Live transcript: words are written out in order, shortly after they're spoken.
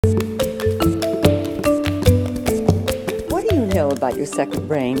about your second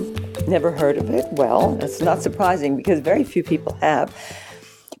brain? Never heard of it? Well, that's not surprising because very few people have.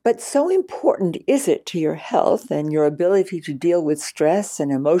 But so important is it to your health and your ability to deal with stress and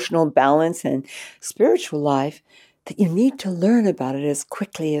emotional balance and spiritual life that you need to learn about it as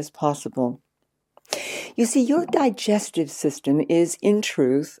quickly as possible. You see, your digestive system is, in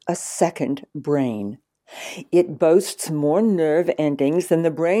truth, a second brain. It boasts more nerve endings than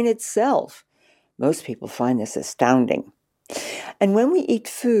the brain itself. Most people find this astounding. And when we eat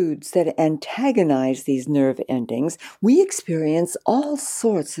foods that antagonize these nerve endings, we experience all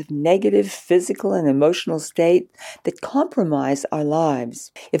sorts of negative physical and emotional states that compromise our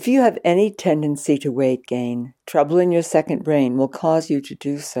lives. If you have any tendency to weight gain, trouble in your second brain will cause you to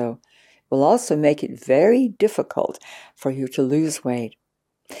do so. It will also make it very difficult for you to lose weight.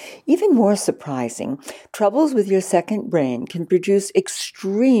 Even more surprising, troubles with your second brain can produce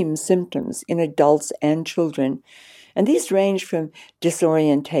extreme symptoms in adults and children. And these range from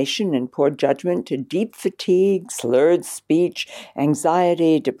disorientation and poor judgment to deep fatigue, slurred speech,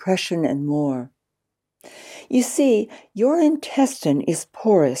 anxiety, depression, and more. You see, your intestine is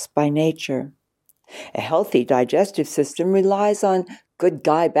porous by nature. A healthy digestive system relies on good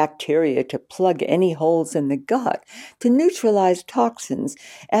guy bacteria to plug any holes in the gut, to neutralize toxins,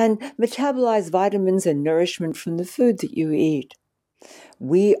 and metabolize vitamins and nourishment from the food that you eat.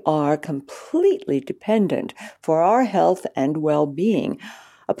 We are completely dependent for our health and well-being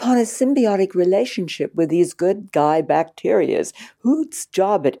upon a symbiotic relationship with these good guy bacteria, whose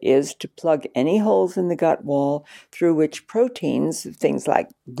job it is to plug any holes in the gut wall through which proteins, things like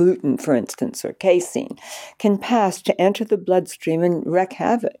gluten, for instance, or casein, can pass to enter the bloodstream and wreak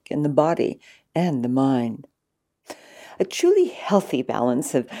havoc in the body and the mind. A truly healthy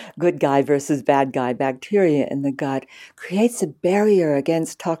balance of good guy versus bad guy bacteria in the gut creates a barrier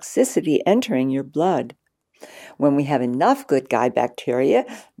against toxicity entering your blood. When we have enough good guy bacteria,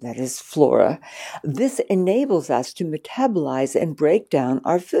 that is flora, this enables us to metabolize and break down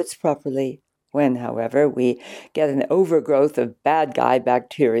our foods properly. When, however, we get an overgrowth of bad guy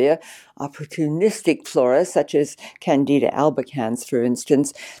bacteria, opportunistic flora such as Candida albicans, for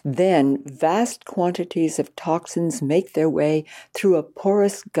instance, then vast quantities of toxins make their way through a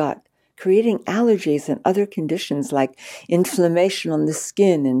porous gut, creating allergies and other conditions like inflammation on the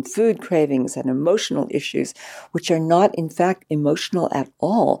skin and food cravings and emotional issues, which are not, in fact, emotional at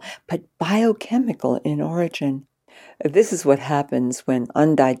all, but biochemical in origin. This is what happens when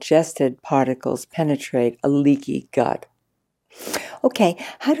undigested particles penetrate a leaky gut. Okay,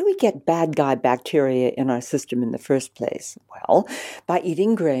 how do we get bad guy bacteria in our system in the first place? Well, by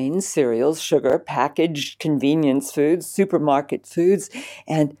eating grains, cereals, sugar, packaged convenience foods, supermarket foods,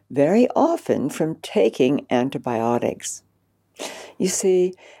 and very often from taking antibiotics. You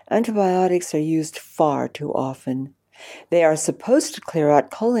see, antibiotics are used far too often. They are supposed to clear out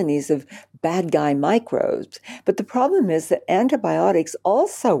colonies of bad guy microbes, but the problem is that antibiotics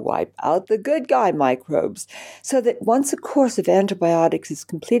also wipe out the good guy microbes, so that once a course of antibiotics is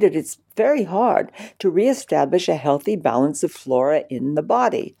completed, it's very hard to reestablish a healthy balance of flora in the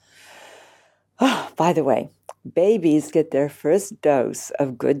body. Oh, by the way, babies get their first dose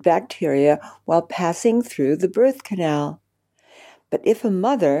of good bacteria while passing through the birth canal. But if a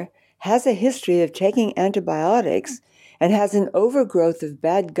mother has a history of taking antibiotics and has an overgrowth of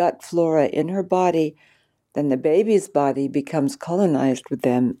bad gut flora in her body, then the baby's body becomes colonized with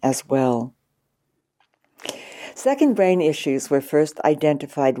them as well. Second brain issues were first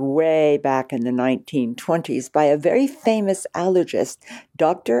identified way back in the 1920s by a very famous allergist,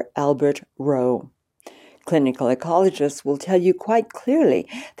 Dr. Albert Rowe. Clinical ecologists will tell you quite clearly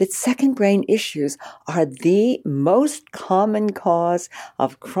that second brain issues are the most common cause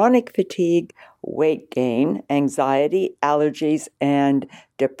of chronic fatigue, weight gain, anxiety, allergies, and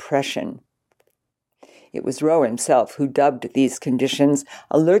depression. It was Rowe himself who dubbed these conditions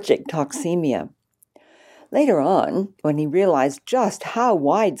allergic toxemia. Later on, when he realized just how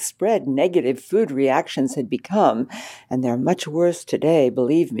widespread negative food reactions had become, and they're much worse today,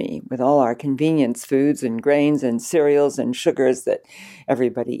 believe me, with all our convenience foods and grains and cereals and sugars that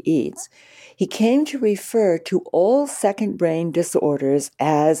everybody eats, he came to refer to all second brain disorders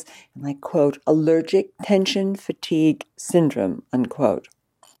as, and I quote, allergic tension fatigue syndrome, unquote.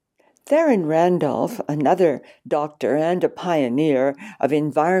 Theron Randolph, another doctor and a pioneer of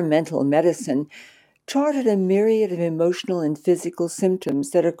environmental medicine, charted a myriad of emotional and physical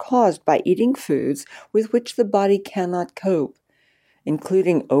symptoms that are caused by eating foods with which the body cannot cope,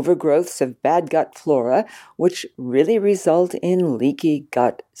 including overgrowths of bad gut flora, which really result in leaky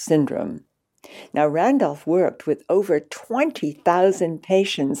gut syndrome. Now, Randolph worked with over 20,000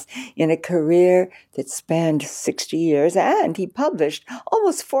 patients in a career that spanned 60 years, and he published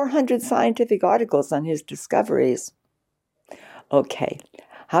almost 400 scientific articles on his discoveries. Okay,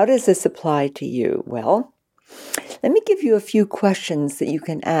 how does this apply to you? Well, let me give you a few questions that you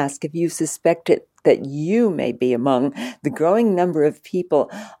can ask if you suspect that you may be among the growing number of people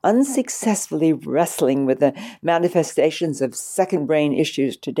unsuccessfully wrestling with the manifestations of second brain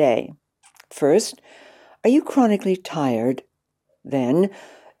issues today. First, are you chronically tired? Then,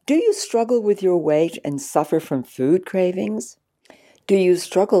 do you struggle with your weight and suffer from food cravings? Do you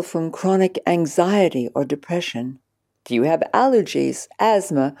struggle from chronic anxiety or depression? Do you have allergies,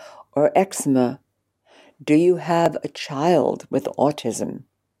 asthma, or eczema? Do you have a child with autism?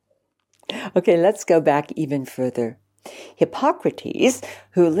 Okay, let's go back even further. Hippocrates,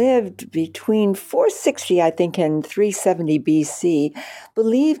 who lived between 460, I think, and 370 BC,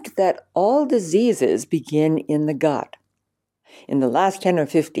 believed that all diseases begin in the gut. In the last 10 or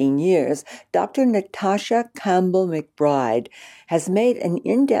 15 years, Dr. Natasha Campbell McBride has made an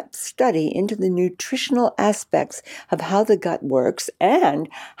in-depth study into the nutritional aspects of how the gut works and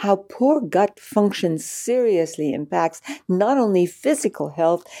how poor gut function seriously impacts not only physical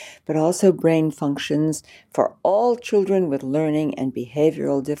health, but also brain functions for all children with learning and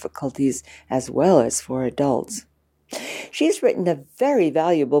behavioral difficulties, as well as for adults. She's written a very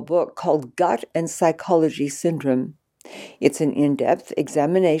valuable book called Gut and Psychology Syndrome. It's an in-depth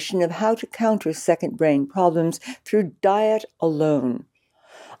examination of how to counter second brain problems through diet alone.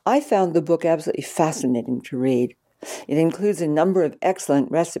 I found the book absolutely fascinating to read. It includes a number of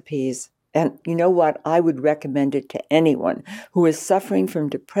excellent recipes. And you know what? I would recommend it to anyone who is suffering from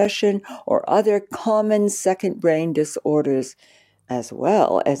depression or other common second brain disorders, as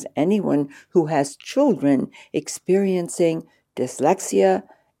well as anyone who has children experiencing dyslexia,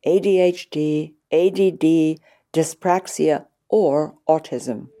 ADHD, ADD, dyspraxia, or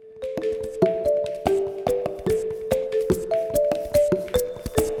autism.